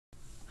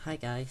Hi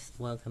guys,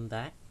 welcome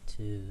back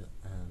to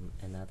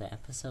another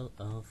episode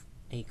of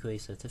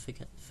AQA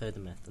Certificate Further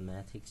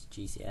Mathematics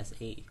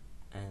GCSE,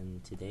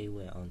 and today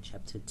we're on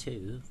chapter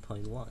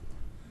 2.1,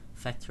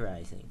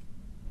 Factorizing.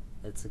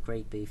 It's a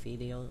great big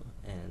video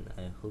and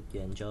I hope you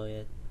enjoy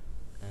it,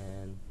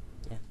 and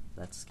yeah,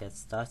 let's get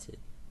started.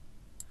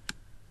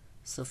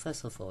 So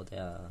first of all,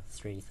 there are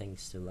 3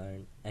 things to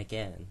learn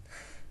again.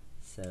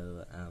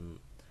 So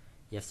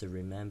you have to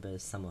remember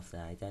some of the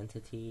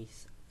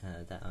identities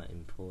that are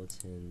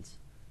important.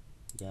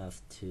 You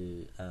have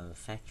to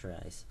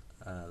factorize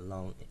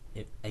long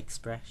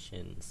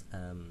expressions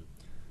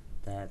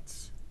that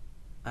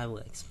I will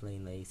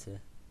explain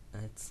later.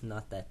 It's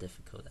not that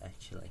difficult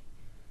actually.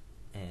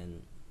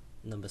 And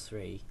number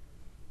 3,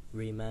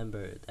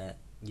 remember that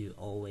you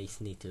always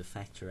need to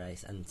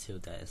factorize until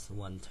there's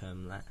one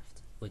term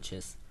left, which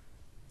is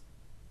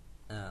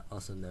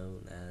also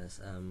known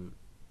as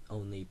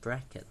only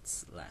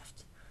brackets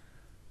left.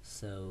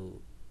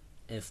 So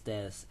if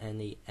there's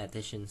any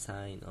addition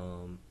sign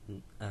or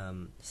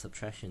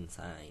subtraction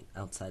sign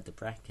outside the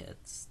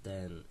brackets,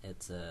 then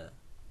it's a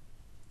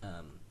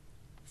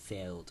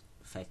failed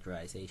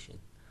factorization.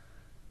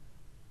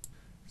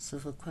 So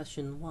for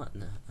question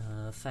 1,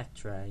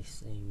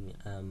 factorizing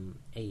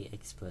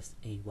ax plus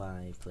ay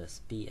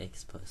plus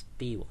bx plus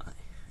by,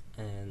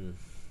 and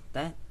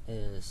that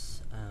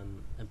is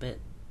a bit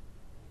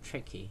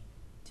tricky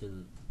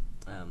to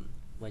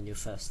when you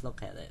first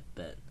look at it,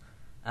 but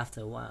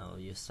after a while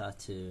you start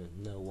to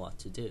know what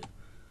to do.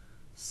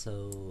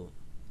 So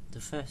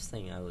the first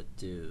thing I would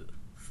do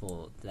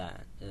for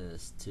that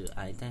is to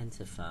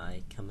identify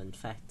common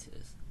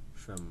factors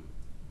from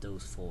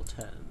those 4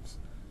 terms.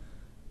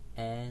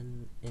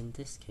 And in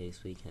this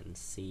case we can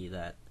see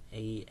that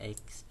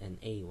ax and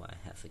ay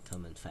have a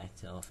common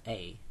factor of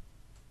a,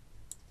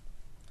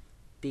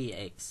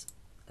 bx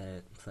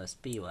plus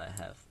by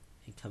have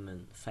a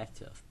common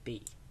factor of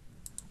b.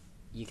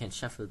 You can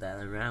shuffle that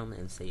around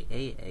and say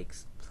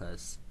ax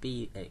plus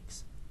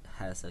bx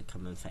has a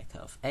common factor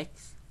of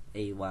x,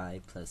 ay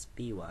plus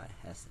by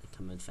has a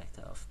common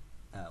factor of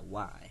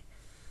y.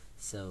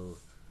 So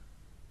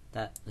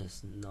that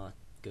is not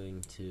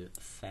going to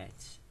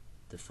affect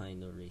the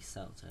final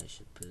result. I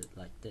should put it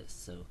like this.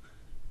 So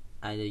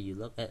either you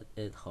look at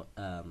it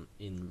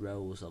in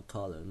rows or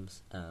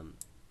columns,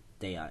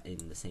 they are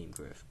in the same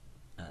group.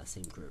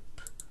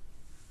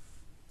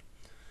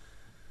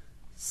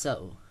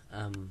 So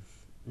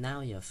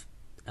now you've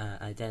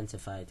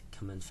identified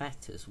common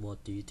factors.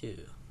 What do you do?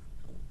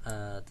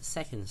 The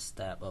second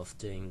step of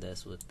doing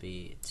this would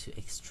be to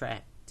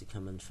extract the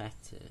common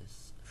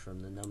factors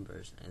from the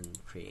numbers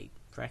and create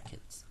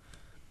brackets.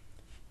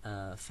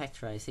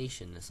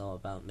 Factorization is all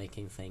about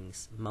making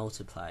things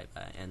multiply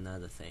by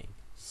another thing,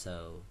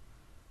 so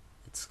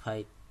it's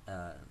quite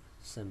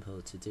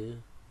simple to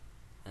do.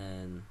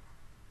 And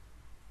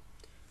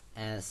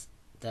as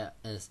there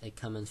is a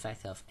common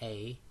factor of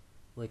a,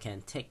 we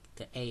can take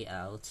the a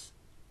out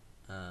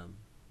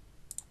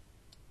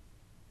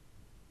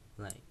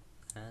like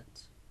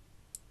that,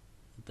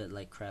 a bit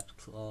like crab's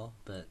claw,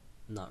 but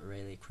not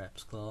really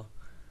crab's claw.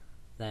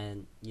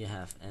 Then you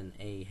have an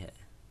a here.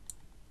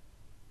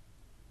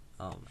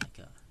 Oh my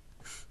god.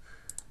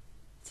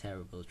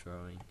 Terrible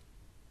drawing.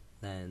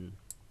 Then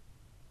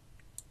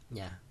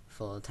yeah,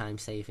 for time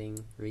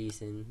saving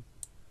reason,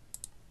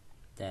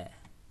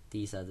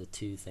 these are the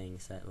 2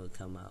 things that will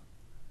come out.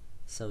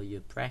 So you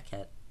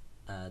bracket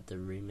the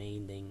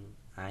remaining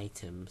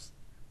items,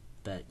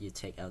 but you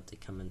take out the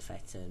common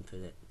factor and put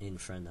it in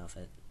front of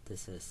it.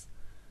 This is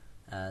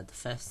the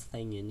first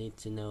thing you need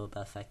to know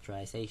about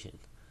factorization.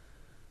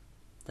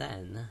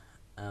 Then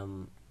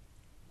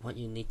what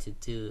you need to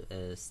do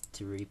is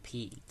to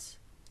repeat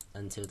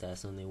until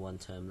there's only one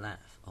term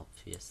left,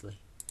 obviously.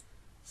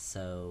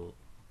 So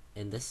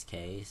in this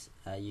case,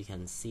 you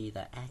can see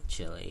that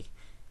actually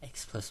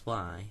x plus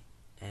y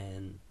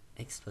and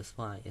x plus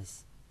y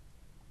is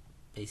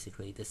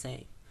basically the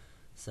same.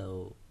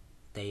 So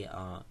they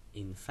are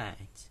in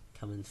fact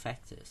common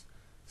factors.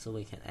 So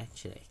we can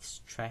actually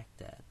extract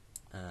that,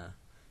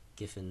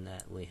 given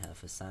that we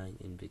have a sign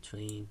in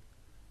between.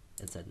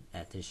 It's an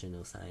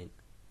additional sign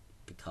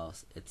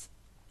because it's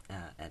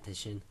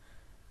addition.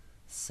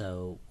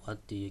 So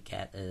what do you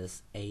get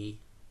is a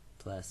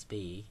plus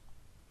b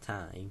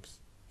times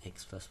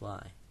x plus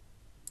y,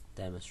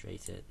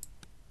 demonstrated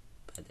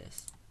by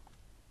this.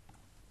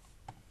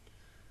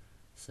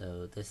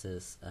 So this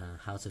is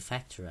how to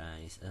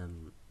factorize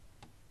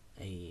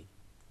a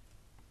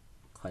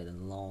quite a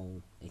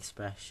long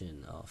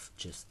expression of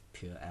just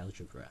pure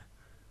algebra.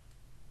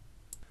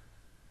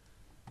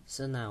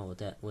 So now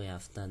that we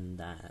have done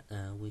that,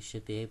 we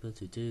should be able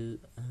to do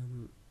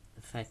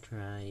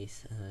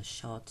factorize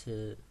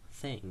shorter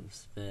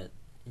things, but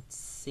it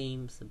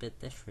seems a bit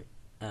different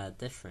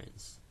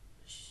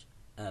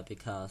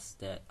because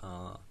there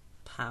are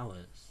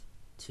powers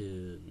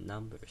to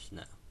numbers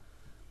now.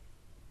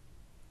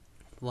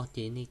 What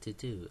you need to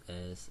do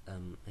is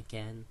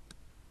again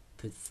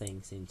put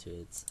things into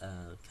its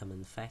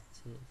common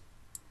factors,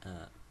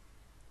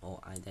 or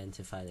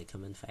identify the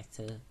common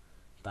factor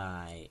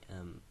by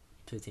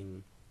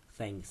putting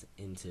things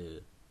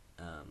into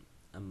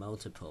a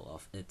multiple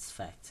of its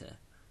factor.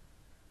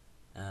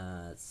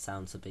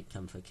 Sounds a bit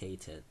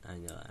complicated, I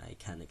know, I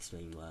can't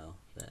explain well,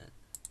 but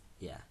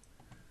yeah.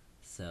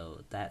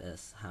 So that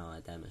is how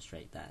I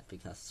demonstrate that,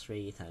 because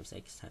 3 times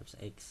x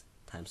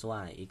times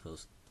y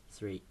equals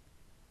 3x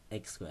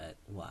squared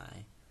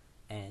y,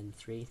 and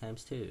 3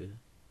 times 2,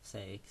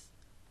 6,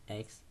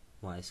 x,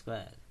 y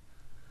squared.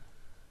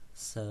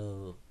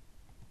 So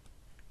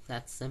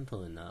that's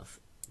simple enough,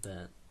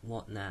 but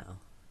what now?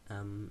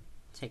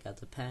 Take out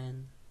the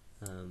pen.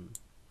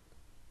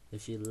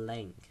 If you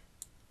link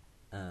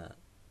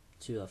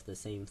two of the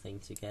same thing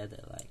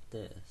together like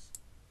this,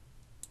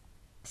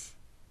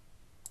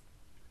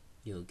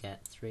 you'll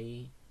get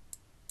 3,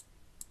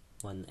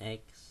 1x,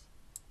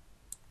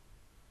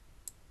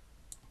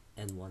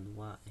 and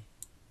 1y.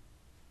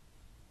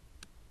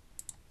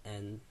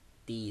 And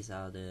these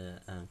are the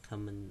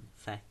common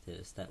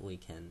factors that we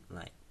can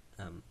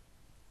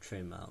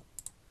trim out.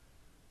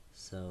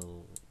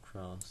 So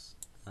cross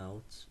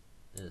out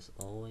is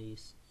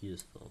always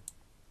useful.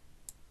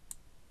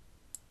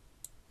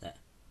 There.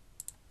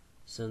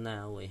 So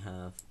now we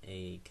have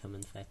a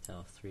common factor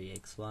of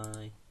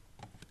 3xy,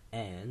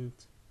 and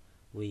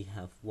we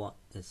have what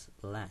is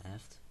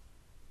left,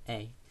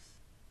 x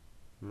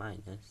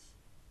minus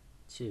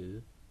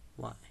 2y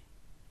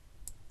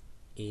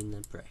in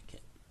a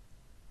bracket,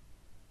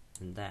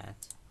 and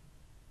that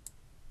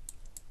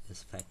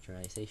is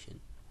factorization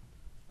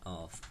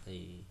of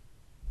a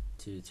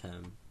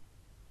 2-term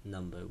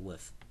number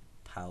with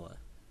power.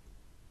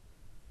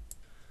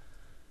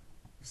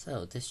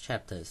 So this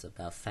chapter is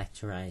about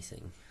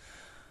factorizing.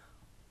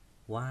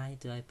 Why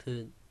do I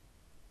put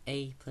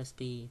a plus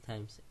b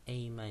times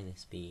a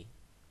minus b,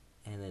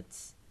 and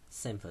it's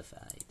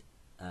simplified,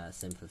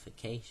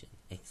 simplification,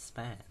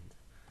 expand?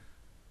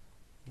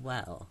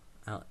 Well,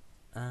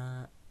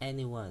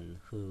 anyone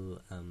who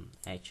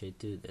actually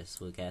do this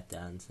will get the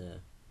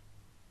answer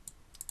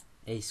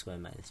a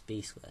squared minus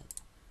b squared,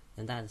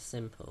 and that is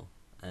simple,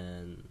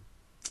 and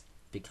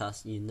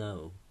because you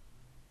know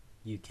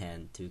you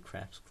can do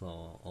crab's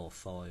claw or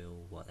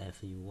foil,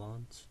 whatever you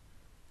want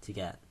to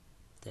get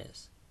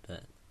this.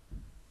 But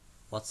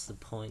what's the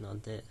point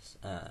on this?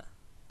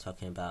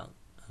 Talking about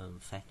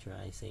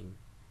factorizing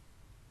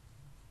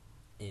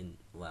in,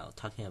 well,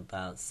 talking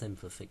about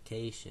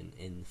simplification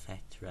in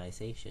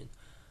factorization.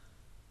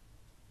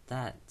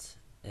 That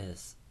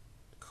is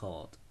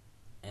called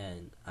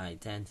an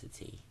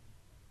identity,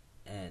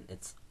 and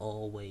it's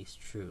always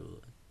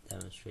true,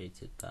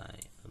 demonstrated by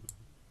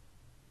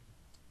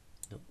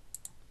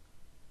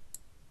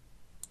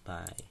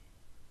by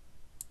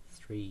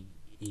 3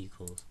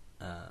 equals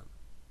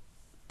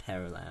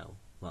parallel,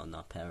 well,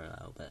 not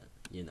parallel, but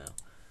you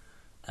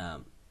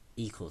know,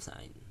 equal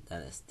sign.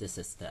 That is, this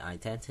is the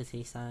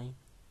identity sign.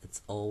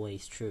 It's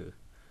always true.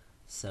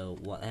 So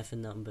whatever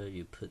number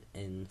you put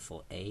in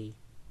for a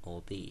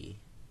or b,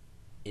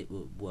 it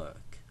would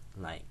work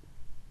like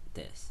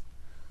this.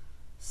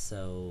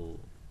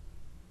 So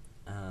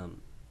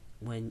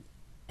whenever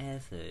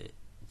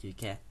you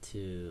get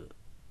to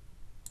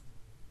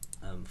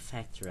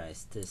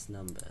factorize this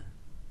number,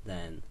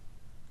 then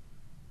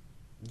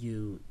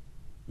you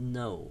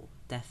know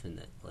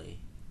definitely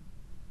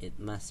it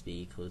must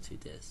be equal to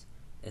this.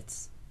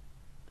 It's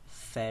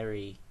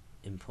very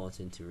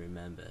important to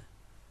remember,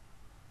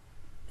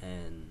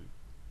 and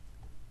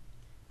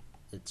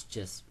it's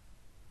just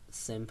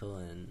simple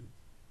and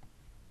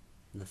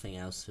nothing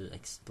else to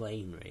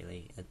explain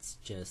really. It's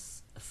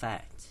just a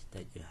fact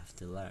that you have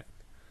to learn.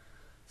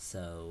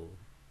 So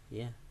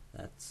yeah,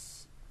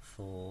 that's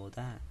for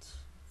that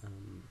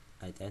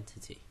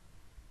identity.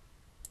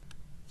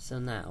 So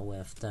now we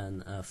have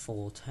done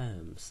 4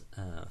 terms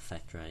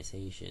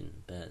factorization,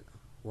 but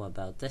what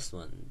about this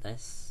one?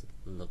 This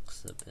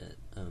looks a bit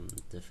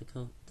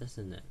difficult,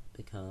 doesn't it?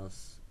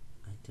 Because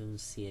I don't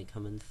see a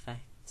common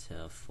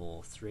factor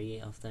for 3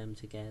 of them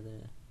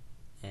together,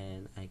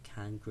 and I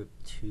can't group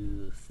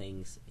 2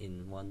 things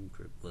in one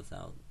group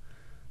without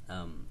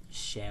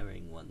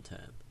sharing one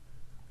term.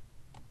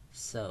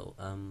 So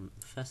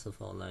first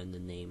of all, learn the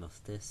name of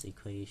this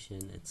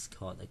equation. It's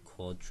called a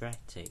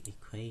quadratic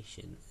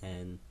equation,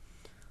 and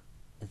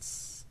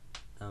it's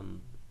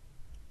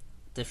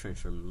different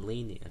from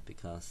linear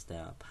because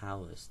there are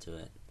powers to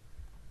it.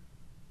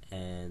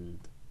 And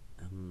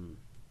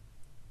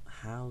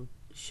how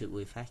should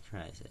we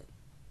factorize it?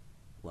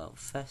 Well,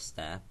 first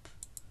step,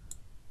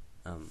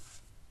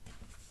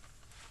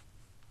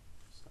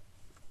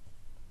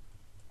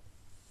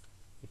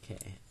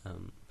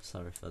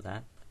 sorry for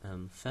that.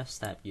 First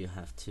step, you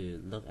have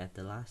to look at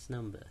the last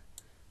number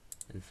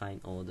and find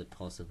all the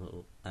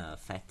possible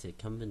factor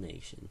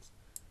combinations.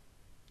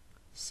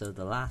 So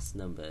the last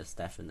number is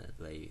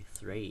definitely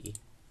 3,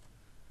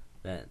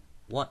 but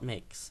what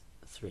makes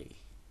 3?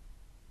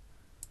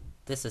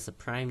 This is a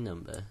prime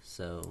number,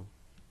 so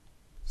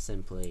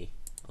simply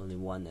only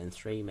 1 and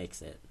 3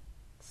 makes it.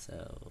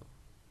 So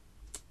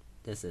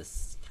this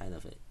is kind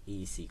of an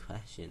easy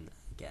question,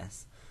 I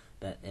guess.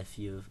 But if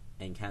you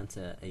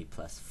encounter a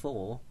plus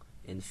 4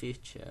 in the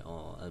future,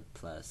 or a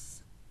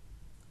plus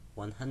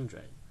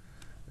 100,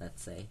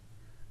 let's say,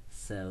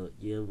 so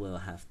you will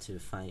have to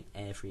find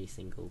every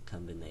single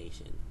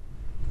combination.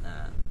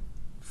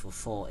 For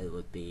 4 it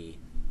would be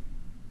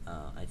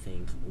I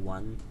think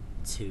 1,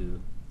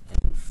 2,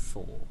 and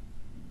 4.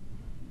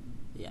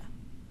 Yeah,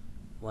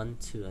 1,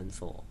 2, and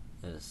 4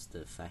 is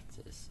the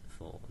factors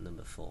for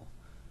number 4,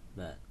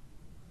 but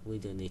we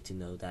don't need to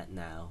know that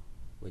now.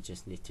 We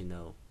just need to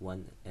know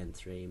 1 and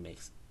 3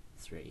 makes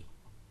 3.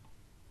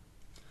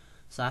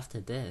 So after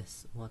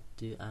this, what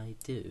do I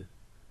do?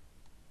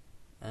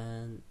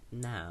 And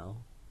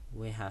now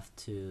we have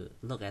to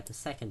look at the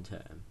second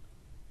term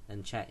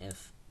and check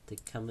if the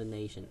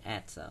combination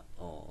adds up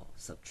or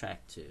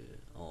subtract to,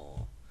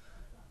 or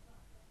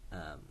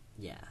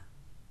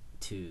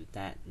to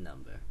that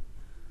number.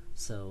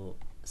 So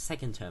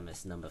second term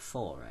is number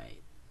 4,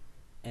 right?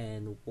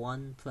 And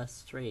 1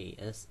 plus 3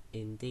 is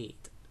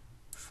indeed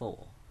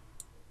 4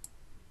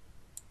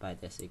 by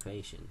this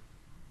equation.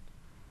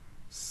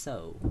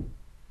 So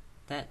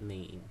that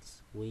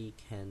means we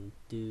can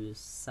do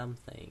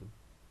something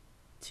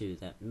to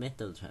that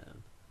middle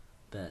term,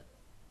 but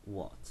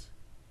what?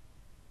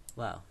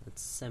 Well,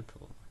 it's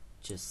simple.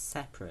 Just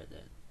separate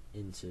it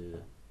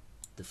into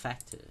the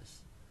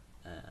factors,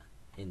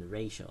 in the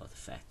ratio of the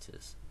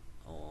factors,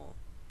 or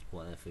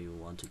whatever you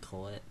want to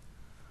call it.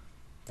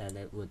 Then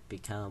it would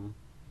become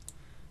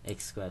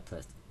x squared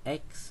plus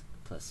x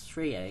plus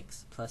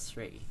 3x plus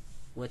 3,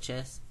 which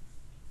is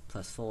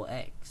plus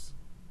 4x,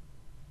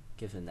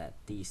 given that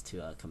these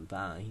two are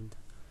combined.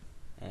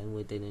 And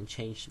we didn't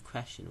change the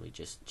question, we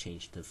just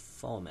changed the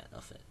format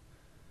of it.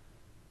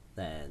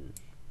 Then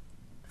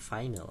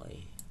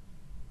finally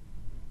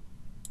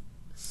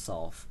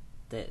solve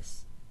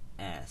this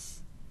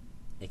as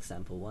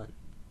example 1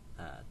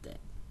 did.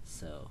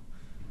 So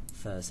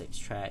first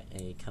extract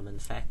a common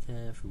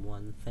factor from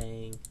one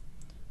thing,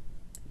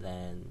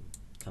 then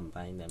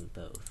combine them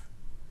both.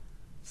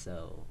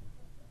 So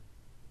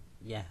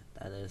yeah,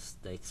 that is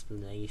the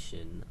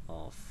explanation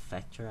of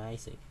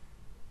factorizing.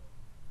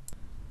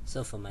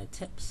 So for my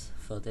tips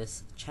for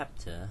this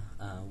chapter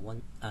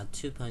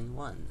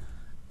 2.1,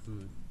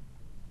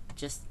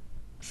 just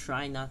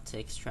try not to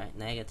extract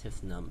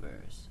negative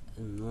numbers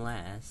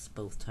unless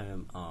both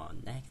terms are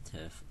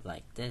negative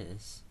like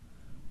this,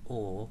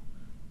 or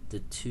the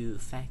two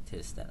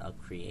factors that are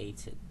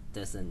created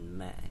doesn't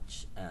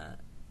match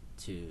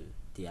to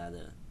the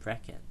other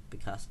bracket,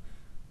 because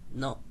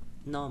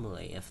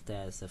normally if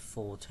there's a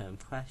 4-term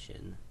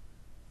question,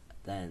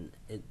 then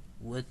it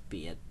would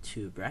be a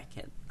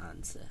 2-bracket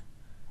answer,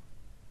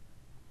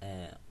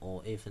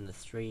 or even a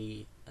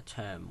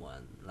 3-term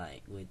one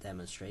like we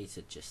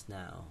demonstrated just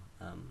now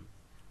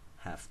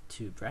have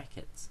 2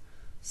 brackets.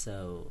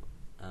 So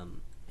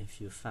if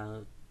you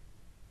found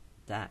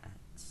that,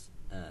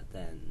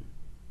 then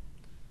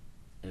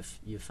if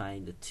you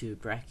find the 2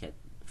 bracket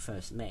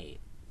first made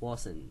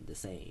wasn't the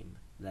same,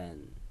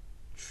 then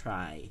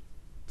try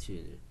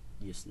to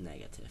use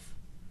negative.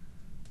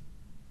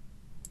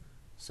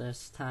 So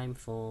it's time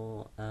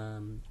for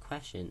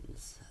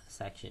questions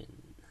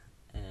section,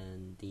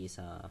 and these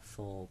are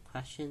 4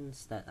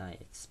 questions that I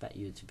expect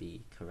you to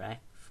be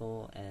correct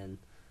for, and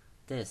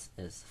this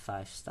is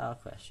 5-star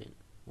question.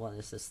 What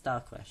is a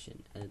star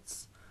question?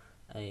 It's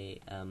a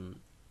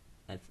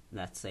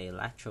let's say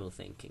lateral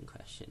thinking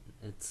question.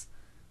 It's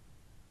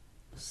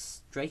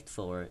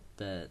straightforward,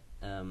 but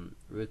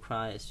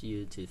requires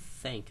you to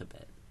think a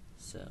bit.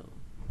 So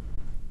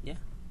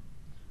yeah,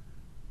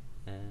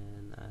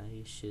 and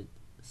I should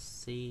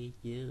see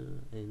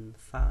you in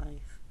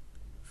 5,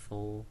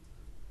 4,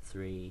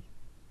 3,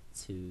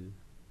 2,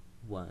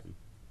 1.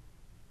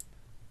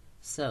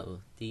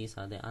 So these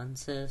are the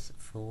answers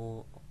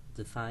for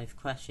the 5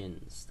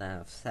 questions that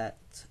I've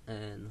set,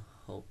 and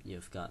hope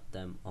you've got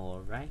them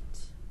all right.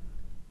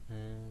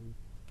 And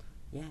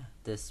yeah,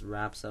 this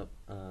wraps up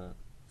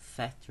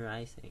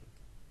factorizing,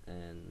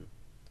 and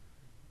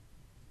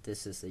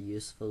this is a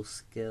useful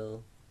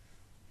skill,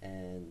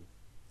 and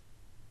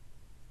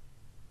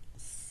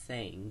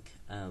think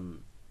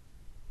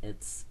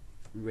it's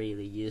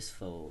really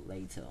useful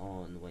later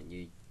on when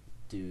you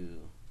do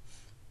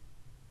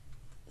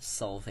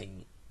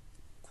solving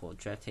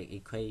quadratic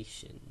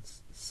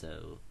equations.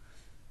 So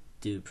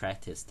do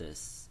practice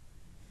this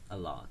a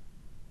lot.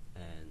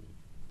 And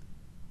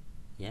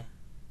yeah,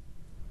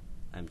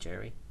 I'm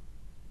Jerry.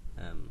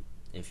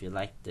 If you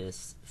like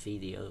this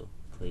video,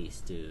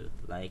 please do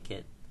like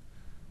it,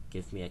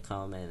 give me a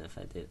comment if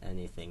I did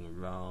anything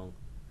wrong,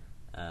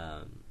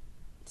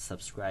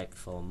 subscribe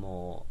for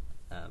more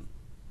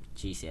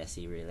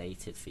GCSE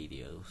related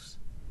videos,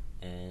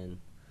 and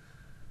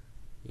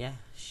yeah,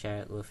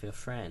 share it with your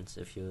friends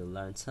if you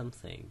learned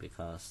something,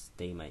 because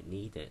they might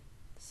need it.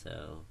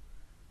 So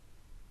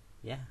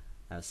yeah,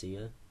 I'll see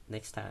you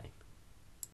next time.